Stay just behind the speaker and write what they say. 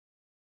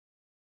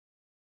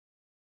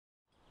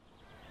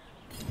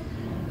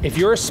If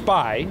you're a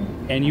spy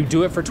and you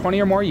do it for 20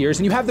 or more years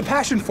and you have the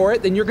passion for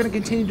it, then you're gonna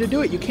continue to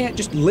do it. You can't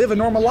just live a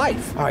normal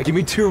life. All right, give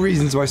me 2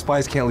 reasons why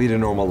spies can't lead a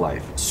normal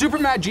life. Super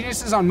mad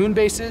geniuses on moon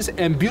bases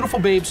and beautiful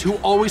babes who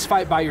always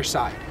fight by your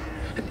side.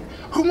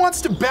 Who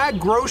wants to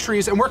bag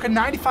groceries and work a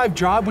 9-to-5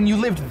 job when you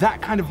lived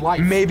that kind of life?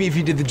 Maybe if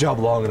you did the job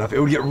long enough, it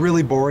would get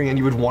really boring and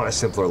you would want a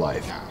simpler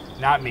life.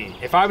 Not me.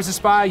 If I was a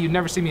spy, you'd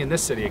never see me in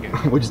this city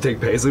again. Would you take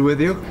Paisley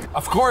with you?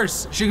 Of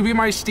course. She could be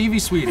my Stevie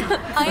sweetie.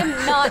 I am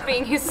not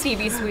being his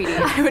Stevie sweetie.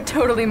 I would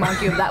totally mark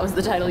you if that was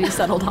the title you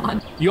settled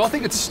on. You all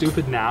think it's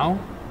stupid now,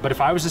 but if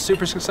I was a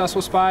super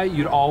successful spy,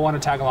 you'd all want to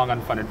tag along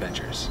on fun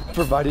adventures.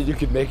 Provided you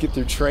could make it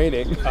through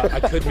training. I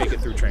could make it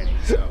through training,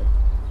 so.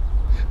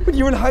 When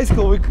you were in high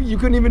school, you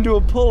couldn't even do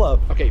a pull-up.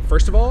 Okay,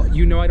 first of all,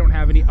 you know I don't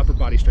have any upper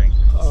body strength.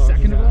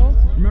 Second of all,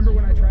 remember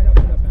when I tried out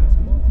for that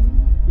basketball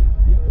team?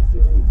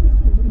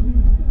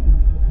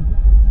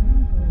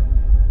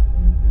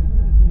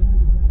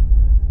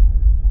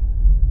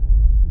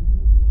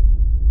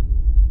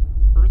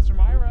 Earth to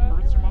Myra.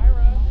 Earth to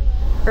Myra.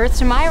 Earth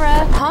to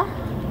Myra. Huh?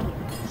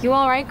 You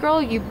all right,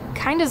 girl? You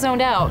kind of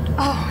zoned out.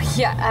 Oh,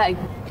 yeah,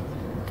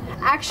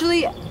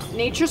 actually,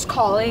 nature's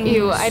calling.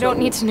 I don't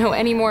need to know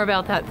any more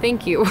about that,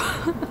 thank you.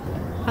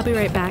 I'll be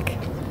right back.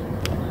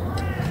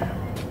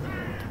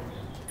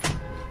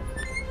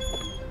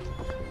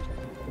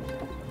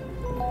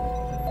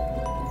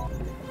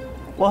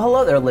 Well,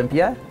 hello there,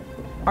 Olympia.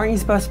 Aren't you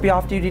supposed to be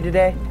off duty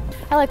today?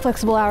 I like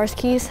flexible hours,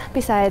 Keys.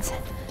 Besides,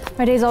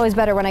 my day's always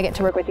better when I get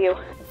to work with you.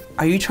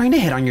 Are you trying to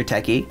hit on your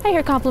techie? I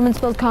hear compliments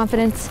build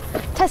confidence.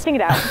 Testing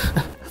it out.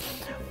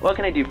 What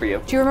can I do for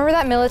you? Do you remember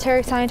that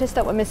military scientist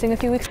that went missing a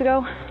few weeks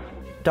ago?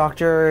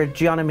 Dr.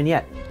 Gianna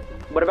Mignette.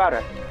 What about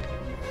her?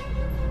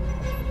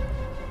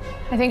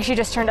 I think she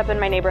just turned up in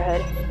my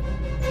neighborhood.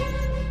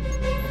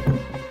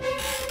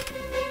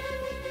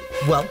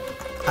 Well,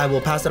 I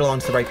will pass it along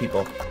to the right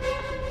people.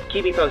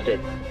 Keep me posted,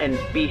 and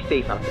be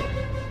safe out there.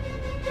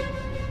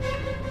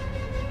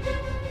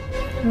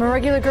 I'm a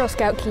regular Girl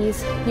Scout,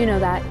 Keys. You know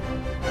that.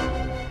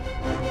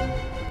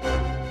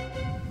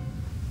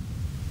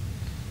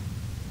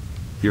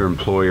 Your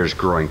employer's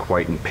growing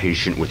quite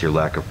impatient with your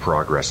lack of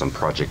progress on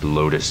Project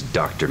Lotus,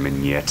 Dr.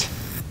 Mignette.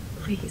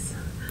 Please,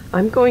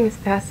 I'm going as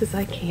fast as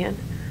I can.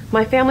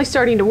 My family's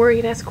starting to worry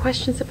and ask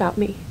questions about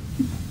me.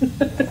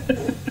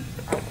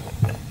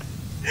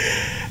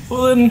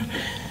 Well then,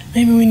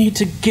 maybe we need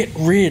to get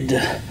rid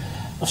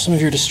of some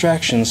of your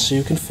distractions so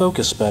you can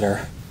focus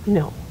better.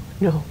 No.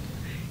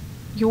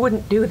 You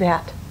wouldn't do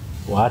that.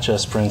 Watch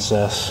us,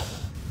 Princess.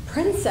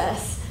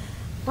 Princess?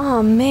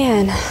 Oh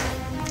man,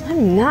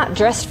 I'm not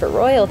dressed for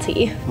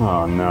royalty.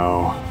 Oh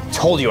no.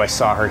 Told you I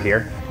saw her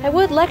here. I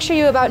would lecture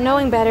you about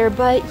knowing better,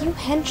 but you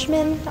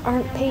henchmen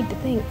aren't paid to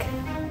think.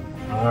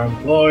 Our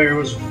employer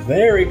was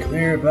very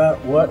clear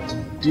about what to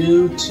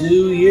do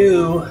to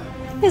you.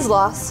 His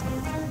loss.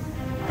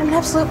 An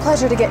absolute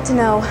pleasure to get to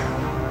know.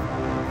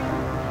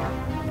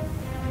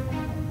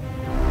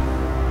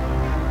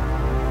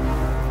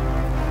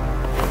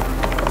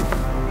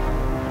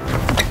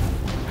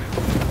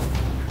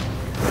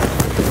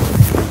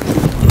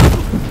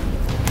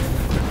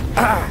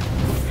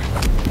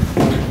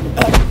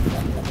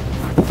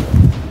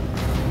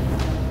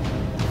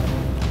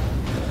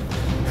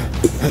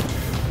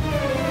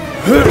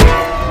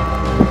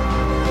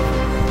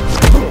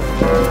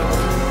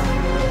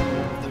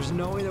 There's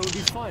no way that would be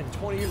fun.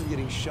 20 years of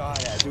getting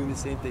shot at, doing the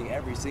same thing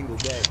every single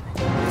day.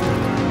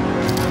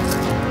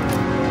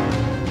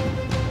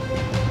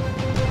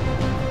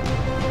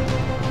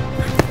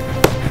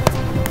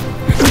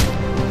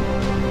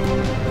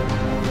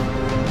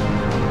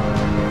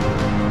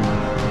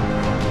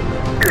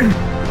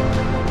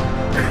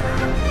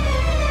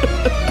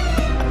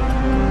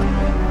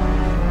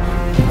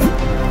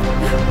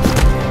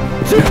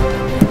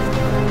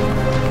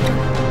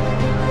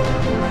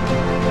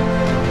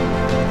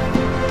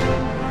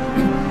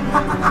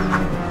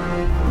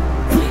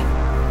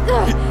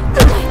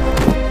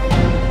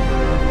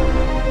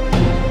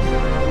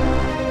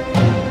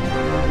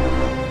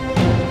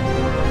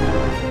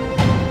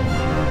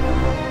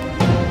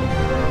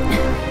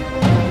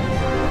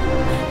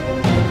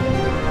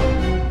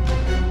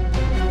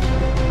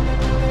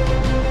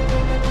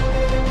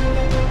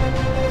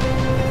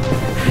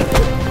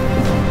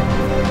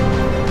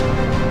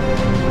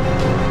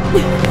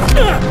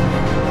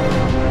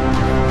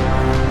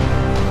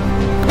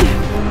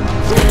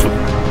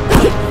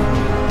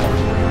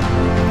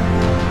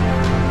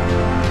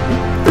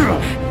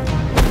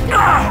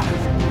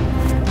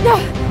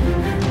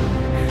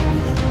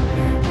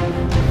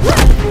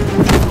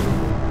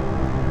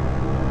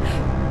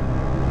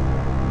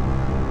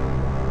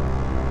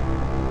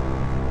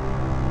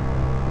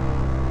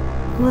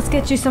 Let's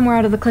get you somewhere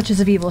out of the clutches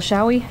of evil,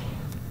 shall we?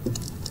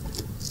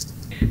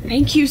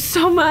 Thank you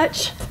so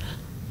much.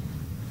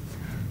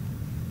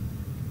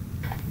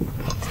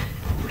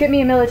 Get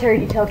me a military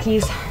detail,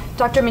 Keys.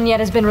 Dr. Mignette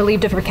has been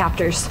relieved of her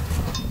captors.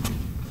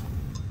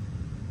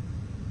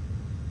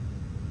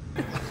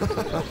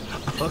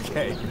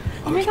 Okay.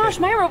 Oh my gosh,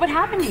 Myra, what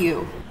happened to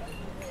you?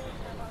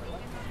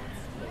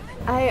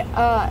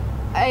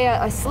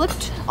 I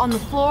slipped on the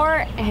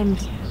floor and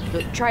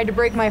tried to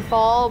break my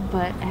fall,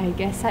 but I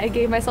guess I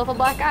gave myself a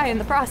black eye in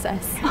the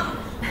process.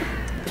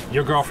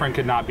 Your girlfriend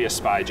could not be a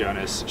spy,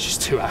 Jonas. She's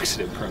too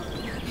accident prone.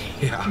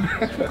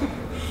 Yeah.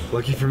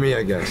 Lucky for me,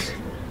 I guess.